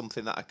 Is there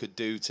something that I could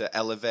do to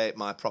elevate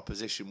my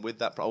proposition with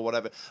that or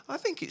whatever? I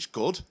think it's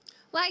good.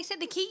 Like I said,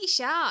 they keep you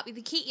sharp. They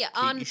keep you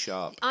on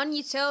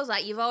your toes.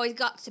 Like you've always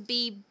got to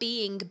be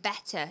being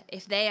better.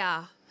 If they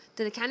are,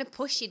 they kind of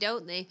push you,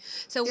 don't they?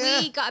 So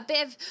we got a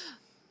bit of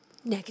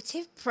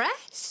negative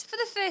press for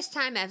the first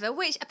time ever,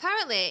 which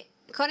apparently,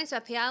 according to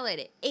our PR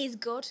lady, is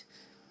good.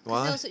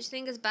 Why? There's no such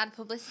thing as bad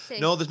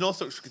publicity. No, there's no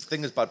such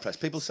thing as bad press.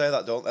 People say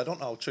that, don't they? I don't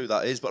know how true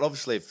that is, but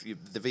obviously, if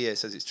the VA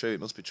says it's true, it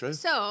must be true.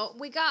 So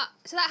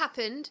that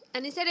happened,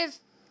 and instead of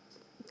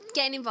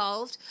getting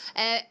involved,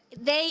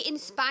 they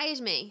inspired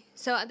me.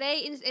 And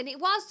it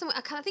was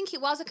I think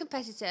it was a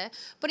competitor,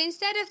 but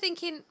instead of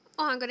thinking,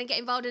 oh, I'm going to get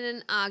involved in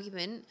an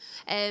argument,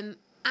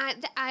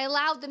 I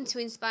allowed them to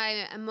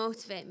inspire and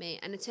motivate me,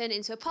 and I turned it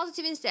into a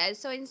positive instead.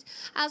 So I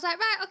was like,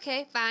 right,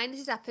 okay, fine,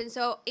 this has happened.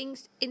 So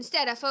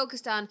instead, I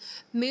focused on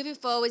moving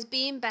forwards,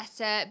 being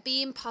better,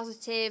 being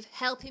positive,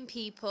 helping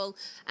people,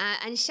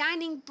 and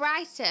shining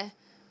brighter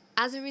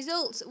as a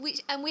result.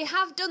 And we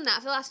have done that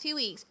for the last few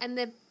weeks, and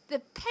the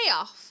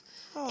payoff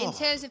in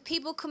terms of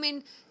people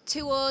coming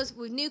to us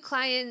with new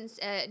clients,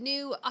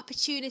 new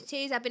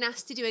opportunities. I've been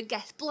asked to do a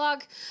guest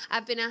blog.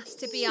 I've been asked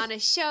to be on a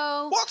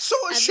show. What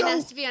sort of show? I've been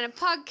asked to be on a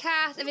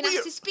podcast. I've been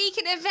asked to speak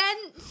at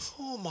events.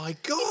 Oh my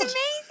God. It's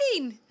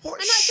amazing. What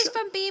and that's just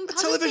from being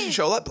positive. A television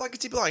show like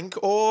Blankety Blank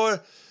or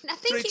I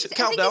think it's a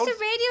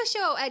radio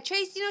show.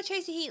 Tracy, you know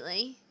Tracy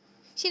Heatley?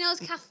 She knows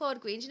Kath Lord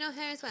Green. Do you know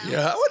her as well?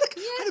 Yeah,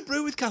 I had a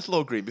brew with Kath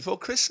Lord Green before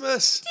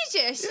Christmas.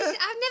 Did you? I've never met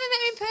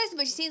her in person,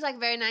 but she seems like a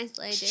very nice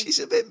lady. She's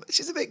a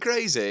bit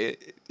crazy.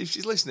 If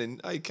she's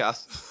listening, hey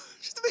Kath,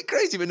 she's a bit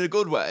crazy, but in a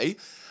good way.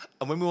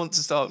 And when we want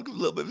to start, a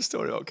little bit of a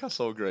story about Kath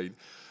Lord Green.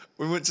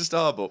 When we went to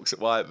Starbucks at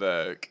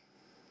Whiteberg,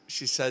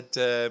 she said,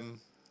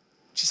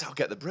 I'll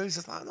get the brews. I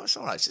was like, no, it's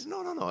all right. She said,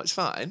 no, it's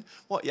fine.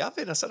 What are you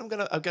having? I said,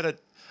 I'll get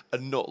a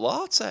nut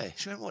latte.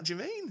 She went, what do you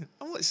mean?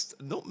 Oh, it's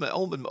nut milk,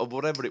 almond, or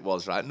whatever it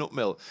was, right? Nut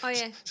milk. Oh,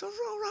 yeah. So I was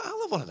all right,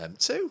 I'll have one of them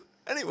too.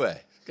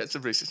 Anyway, gets the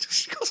brew.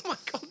 She goes, oh my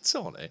God,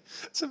 Tony,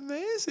 it's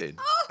amazing.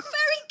 Oh,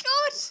 very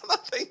good. And I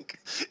think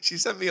she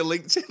sent me a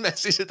LinkedIn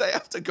message the day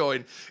after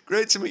going,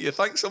 great to meet you.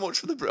 Thanks so much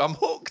for the brew. I'm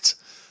hooked.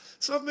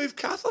 So I've moved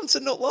Kath onto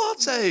nut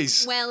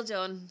lattes. Well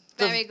done.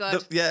 Very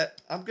good. Yeah,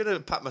 I'm going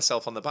to pat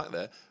myself on the back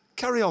there.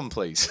 Carry on,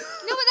 please.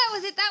 No,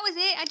 but that was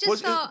it. I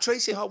just thought...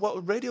 Tracy,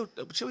 what radio...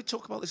 Shall we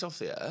talk about this off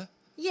the air?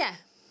 Yeah.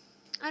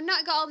 I've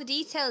not got all the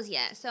details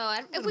yet, so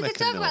if we could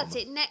talk about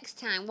it next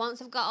time, once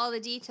I've got all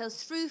the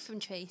details through from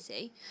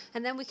Tracy,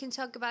 and then we can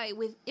talk about it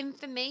with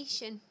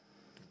information.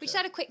 We just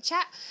had a quick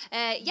chat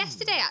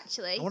yesterday,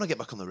 actually. I want to get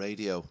back on the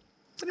radio.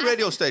 Any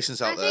radio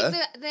stations out there? I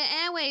think the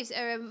airwaves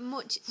are a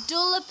much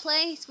duller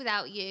place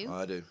without you.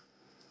 I do.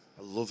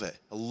 I love it.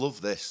 I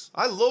love this.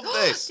 I love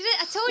this.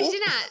 I told you,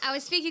 didn't I? I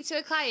was speaking to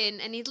a client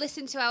and he'd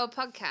listened to our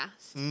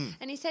podcast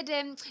and he said,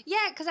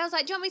 yeah, because I was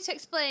like, do you want me to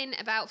explain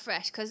about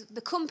Fresh? Because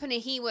the company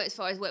he works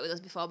for has worked with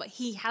us before, but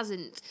he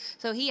hasn't.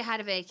 So he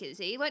had a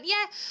vacancy. He went,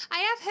 yeah, I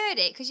have heard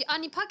it because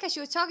on your podcast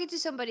you were talking to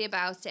somebody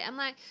about it. I'm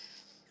like,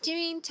 do you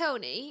mean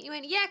Tony? He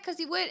went, yeah, because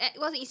it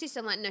wasn't your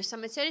sister. I'm like, no, she's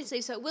on maternity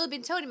leave, so it will have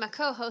been Tony, my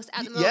co-host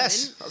at the moment.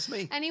 Yes, that's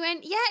me. And he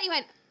went,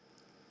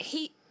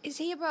 is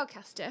he a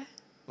broadcaster?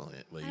 Well,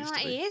 I'm like,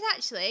 he is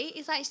actually.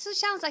 He's like, still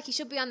sounds like he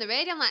should be on the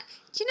radio. I'm like,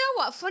 do you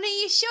know what?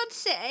 Funny you should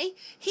say.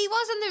 He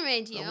was on the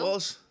radio. I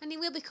was. And he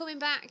will be coming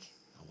back.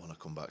 I want to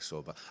come back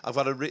so bad. I've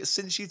had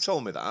since you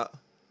told me that.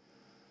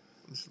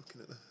 I'm just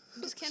looking at the...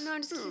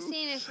 I'm just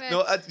seeing if...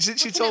 No,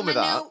 since you told me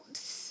that...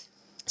 Notes.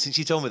 Since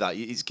you told me that,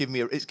 it's given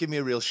me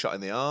a real shot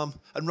in the arm.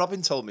 And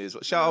Robin told me as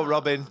well. Shout out,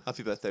 Robin.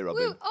 Happy birthday,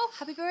 Robin. Woo. Oh,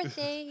 happy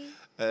birthday.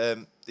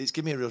 It's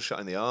given me a real shot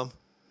in the arm.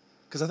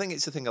 Because I think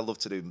it's the thing I love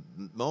to do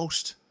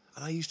most.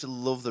 And I used to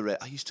love being in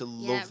that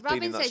studio.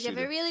 Robin says you have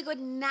a really good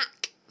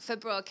knack for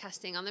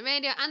broadcasting on the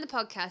radio and the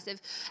podcast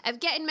of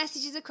getting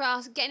messages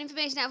across, getting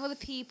information out of other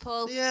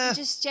people, and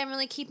just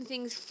generally keeping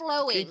things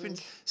flowing.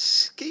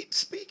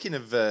 Speaking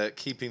of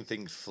keeping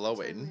things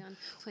flowing,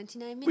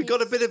 29 minutes. We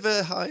got a bit of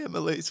a hi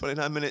Emily, it's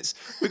 29 minutes.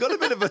 We got a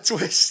bit of a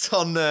twist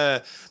on.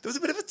 There was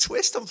a bit of a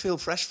twist on Feel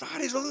Fresh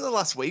Fridays, wasn't there,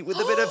 last week with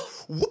a bit of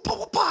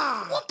whoopa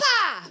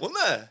whoopa, wasn't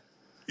there?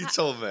 You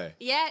told me.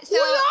 Yeah, so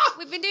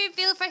we've been doing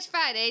Feel Fresh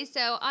Fridays.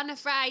 So on a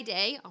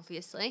Friday,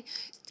 obviously,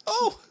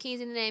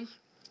 keys in the name,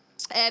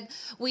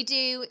 we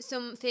do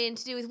something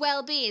to do with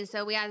well-being.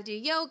 So we either do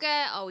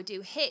yoga or we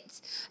do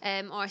HIIT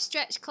or a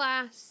stretch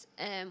class.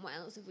 What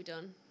else have we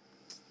done?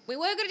 We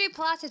were going to do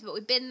Pilates, but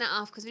we binned that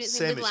off because we didn't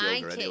think we'd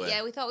like it. Anyway.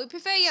 Yeah, we thought we'd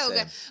prefer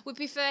yoga. We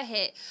prefer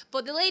HIIT.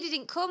 But the lady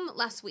didn't come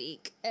last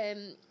week.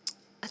 I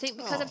think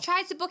because I've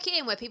tried to book it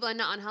in where people are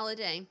not on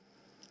holiday.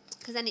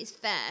 Because then it's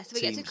fair. So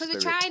we get to, Team because we're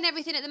spirit. trying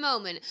everything at the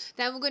moment,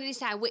 then we're going to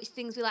decide which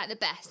things we like the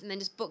best and then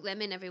just book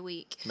them in every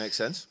week. Makes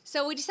sense.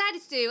 So we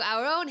decided to do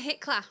our own hit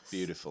class.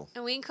 Beautiful.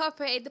 And we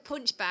incorporated the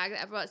punch bag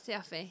that I brought to the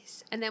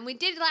office. And then we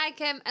did like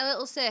a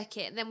little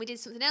circuit. And then we did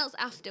something else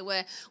after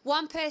where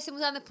one person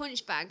was on the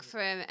punch bag for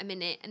a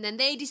minute. And then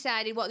they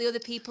decided what the other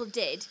people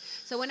did.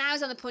 So when I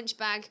was on the punch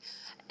bag,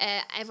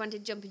 everyone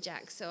did jumping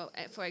jacks, so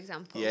for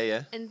example.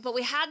 Yeah. But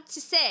we had to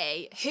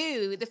say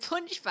who the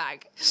punch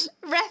bag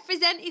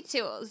represented to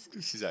us.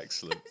 This is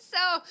excellent. So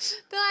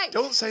they're like,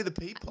 Don't say the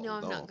people. no,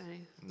 I'm not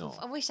going to. No.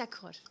 I wish I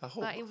could. I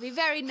hope. But it would be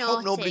very I naughty.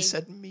 hope nobody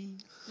said me.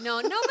 No,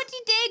 nobody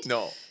did.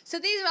 No. So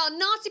these are all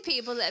naughty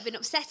people that have been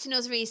upsetting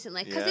us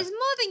recently because Yeah. there's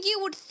more than you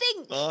would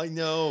think. I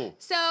know.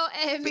 So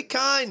Be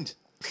kind.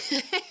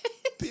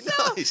 Be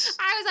so nice.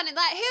 I was on it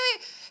like,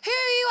 who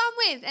are you on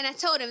with? And I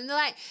told them, and they're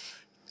like,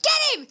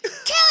 get him,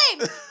 kill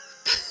him,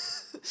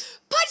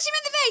 punch him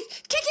in the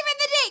face, kick him in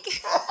the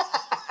dick.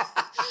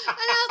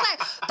 And I was like,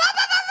 ba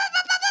ba ba ba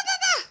ba ba ba ba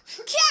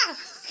ba, yeah.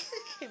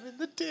 Kick him in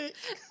the dick.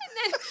 And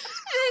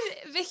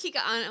then Vicky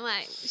got on. And I'm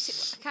like,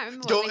 shit, I can't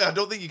remember. What I Vicky...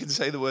 don't think you can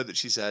say the word that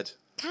she said.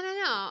 Can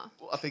I not?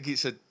 I think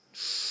it's a...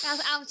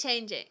 I'll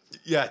change it.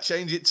 Yeah,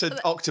 change it to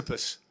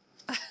octopus.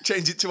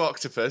 Change it to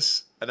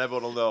octopus, and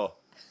everyone will know.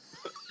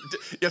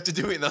 You have to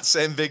do it in that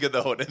same vigour,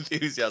 though, and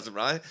enthusiasm,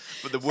 right?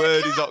 But the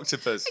word is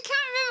octopus. I can't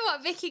remember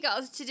what Vicky got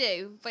us to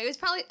do, but it was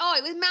probably... Oh,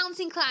 it was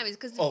mountain climbers,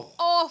 because they're Oh.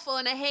 awful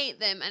and I hate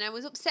them, and I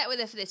was upset with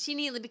her for this. She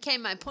nearly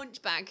became my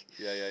punch bag.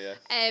 Yeah.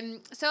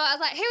 So I was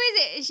like, who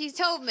is it? And she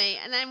told me,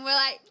 and then we're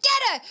like,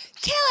 get her,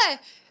 kill her,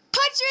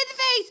 punch her in the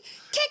face,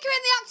 kick her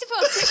in the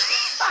octopus.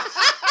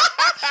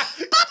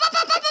 Ba, ba,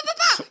 ba, ba, ba, ba,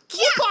 ba.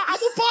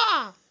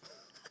 Yeah.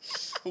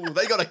 Ooh,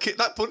 they got a kick.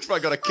 That punch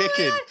bag got a kick Oh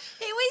my in. God,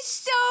 it was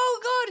so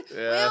good.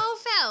 We Yeah. all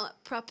felt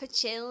proper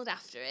chilled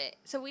after it.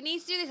 So we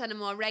need to do this on a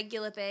more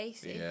regular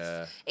basis.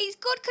 Yeah. It's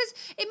good because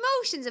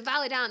emotions are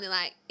valid, aren't they?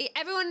 Like,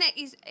 everyone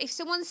is, if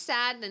someone's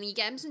sad, then you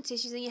get them some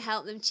tissues and you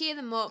help them, cheer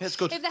them up. Yeah, it's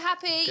good. If they're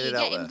happy, Get you it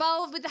out get there.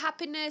 involved with the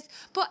happiness.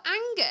 But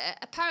anger,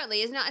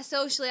 apparently, is not a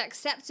socially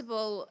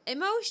acceptable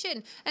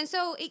emotion. And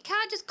so it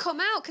can't just come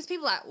out because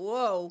people are like,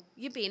 whoa,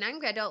 you're being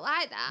angry, I don't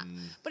like that.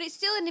 But it's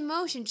still an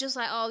emotion just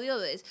like all the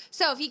others.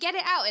 So if you get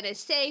it out in a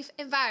safe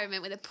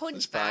environment with a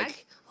punch bag.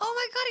 bag, oh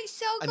my God, it's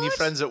so good. And your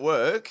friends at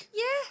work.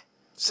 Yeah.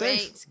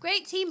 Safe.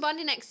 Great team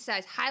bonding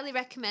exercise. Highly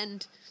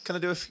recommend. Can I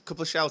do a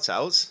couple of shout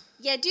outs?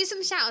 Yeah, do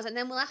some shout-outs and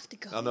then we'll have to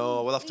go. I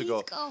know, we'll have to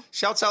Please go.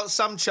 Shout out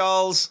Sam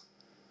Charles.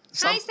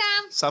 Hi, Sam.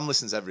 Sam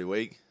listens every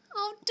week.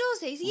 Oh,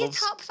 does he? Is he Loves- a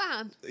top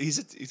fan? He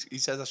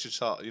says I should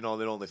start, you know,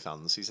 they're only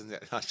fans. He says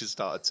I should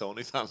start at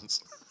Tony fans.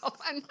 Oh,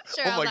 I'm not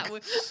sure how that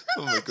would...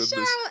 Oh my goodness.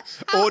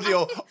 Sure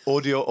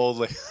Audio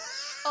only.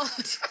 Oh,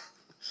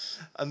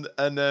 And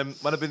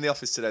when I've been in the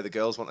office today, the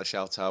girls want a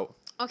shout out.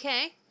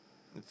 okay.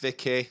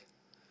 Vicky,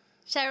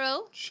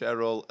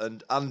 Cheryl.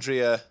 and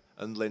Andrea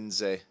and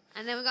Lindsay.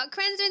 And then we've got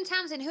Krenza and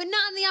Tamsin, who are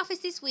not in the office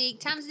this week.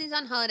 Tamsin's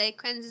on holiday.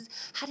 Krenza's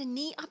had a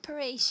knee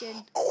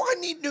operation. Oh, I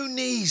need new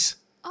knees.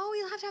 Oh,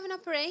 you'll have to have an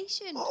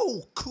operation.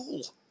 Oh,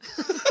 cool.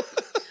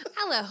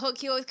 I'll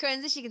hook you up with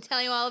Krenza. She can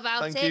tell you all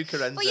about it. Thank you,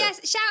 Krenza. But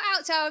yes, shout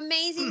out to our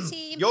amazing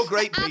team. You're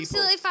great They're people.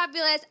 Absolutely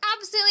fabulous.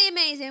 Absolutely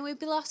amazing. We'd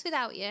be lost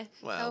without you.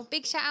 Well. So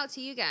big shout out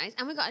to you guys.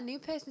 And we've got a new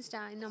person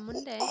starting on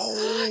Monday.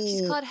 Oh.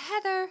 She's called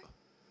Heather.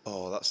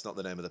 Oh, that's not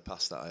the name of the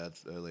pass that I had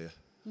earlier.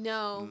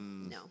 No.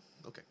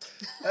 Okay.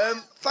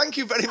 Thank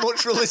you very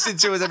much for listening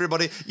to us,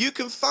 everybody. You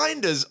can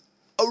find us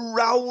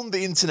around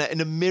the internet in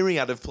a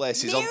myriad of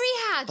places.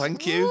 Myriad?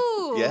 Thank you.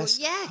 Ooh, yes.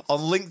 yes. On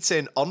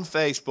LinkedIn, on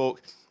Facebook,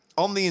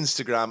 on the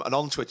Instagram, and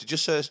on Twitter.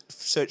 Just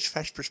search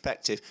Fresh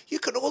Perspective. You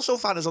can also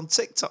find us on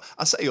TikTok.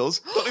 I say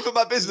us, not even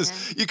my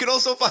business. Yeah. You can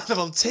also find them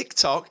on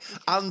TikTok.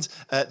 And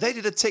they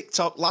did a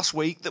TikTok last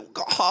week that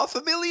got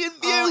 500,000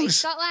 Oh, views.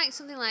 it's got like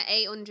something like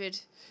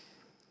 800,000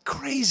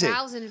 Crazy.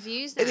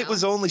 views now. And it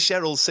was only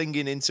Cheryl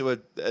singing into a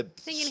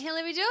Singing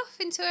Hilary Duff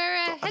into her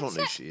I headset. don't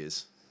know who she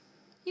is.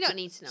 You don't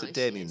need to know. Is it who she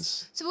Damien's?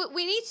 is. So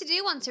we need to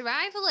do one to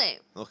rival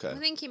it. Okay. I'm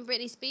thinking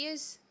Britney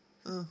Spears.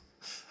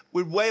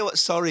 We're way over.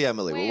 Sorry,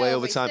 Emily. Way We're way over.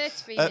 over It's time.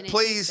 33 minutes,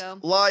 Please let's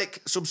go.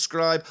 like,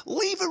 subscribe,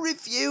 leave a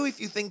review if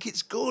you think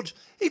it's good.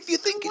 If you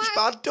think it's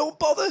Why- bad, don't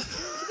bother. You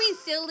can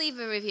still leave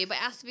a review, but it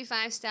has to be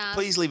 5 stars.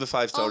 Please leave a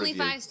 5-star Only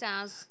review. 5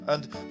 stars.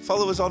 And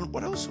follow us on,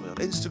 what else are we on?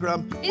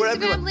 Instagram. We're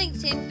everywhere. Instagram,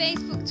 LinkedIn,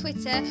 Facebook,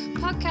 Twitter.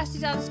 Podcast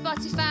is on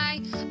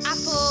Spotify,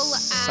 Apple,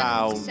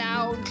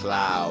 and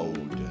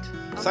SoundCloud.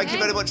 Thank you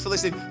Okay. very much for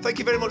listening. Thank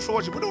you very much for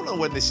watching. We don't know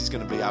when this is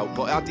going to be out,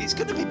 but it's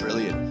going to be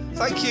brilliant.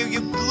 Thank you, you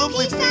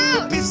lovely Peace people.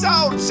 out. Peace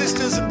out,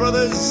 sisters and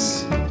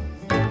brothers.